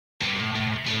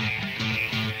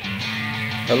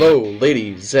Hello,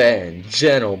 ladies and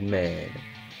gentlemen,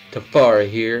 Typhara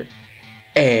here,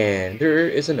 and there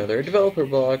is another developer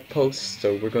blog post,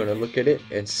 so we're going to look at it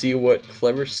and see what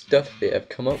clever stuff they have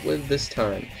come up with this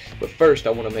time. But first, I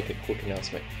want to make a quick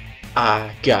announcement.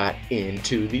 I got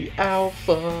into the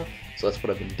alpha, so that's what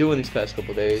I've been doing these past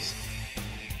couple days.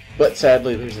 But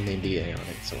sadly, there's an NDA on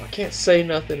it, so I can't say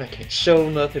nothing, I can't show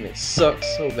nothing. It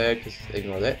sucks so bad, because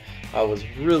ignore that. I was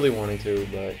really wanting to,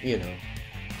 but you know,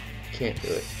 can't do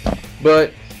it.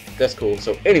 But that's cool.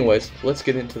 So anyways, let's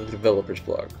get into the developers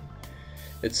blog.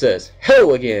 It says,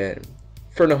 hello again,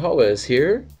 Fernahala is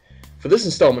here. For this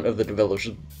installment of the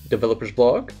developers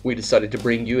blog, we decided to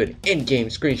bring you an in-game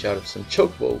screenshot of some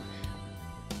Chocobo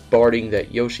barding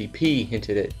that Yoshi P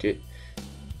hinted at.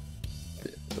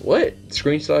 What?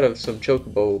 Screenshot of some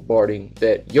Chocobo barding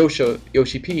that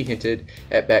Yoshi P hinted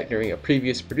at back during a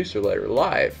previous producer letter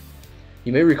live.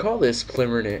 You may recall this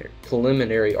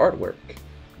preliminary artwork.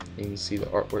 You can see the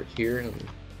artwork here. Let me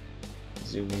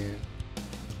zoom in.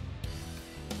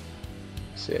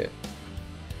 See it.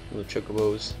 Little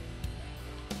Chocobos.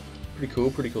 Pretty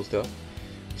cool stuff.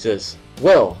 He says,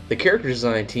 well, the character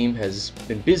design team has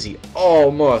been busy all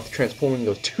month transforming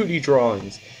those 2D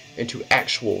drawings into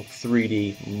actual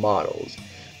 3D models.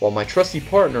 While my trusty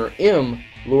partner, M,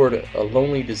 lured a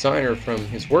lonely designer from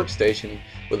his workstation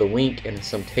with a wink and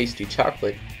some tasty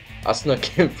chocolate, I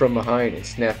snuck in from behind and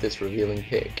snapped this revealing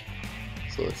pic.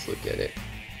 So let's look at it.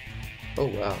 Oh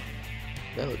wow,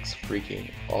 that looks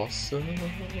freaking awesome.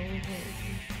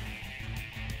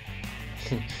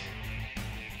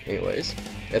 Anyways,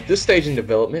 at this stage in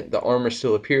development, the armor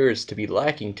still appears to be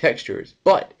lacking textures,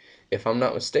 but if I'm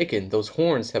not mistaken, those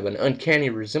horns have an uncanny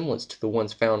resemblance to the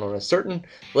ones found on a certain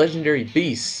legendary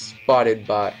beast spotted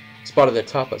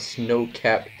atop a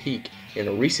snow-capped peak in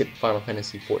a recent Final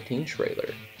Fantasy XIV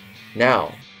trailer.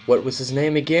 Now, what was his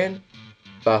name again?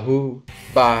 Baham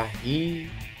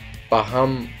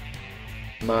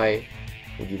my.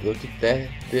 Would you look at that?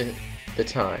 The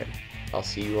time. I'll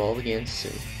see you all again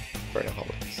soon.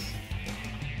 Friendaholics.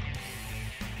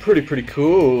 Pretty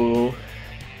cool.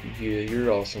 Yeah,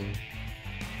 you're awesome.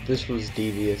 This was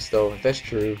devious though, if that's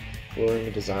true. Luring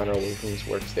a designer away from his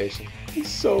workstation. It's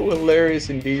so hilarious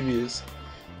and devious.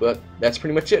 But that's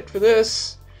pretty much it for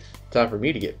this. Time for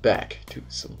me to get back to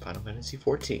some Final Fantasy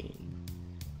XIV.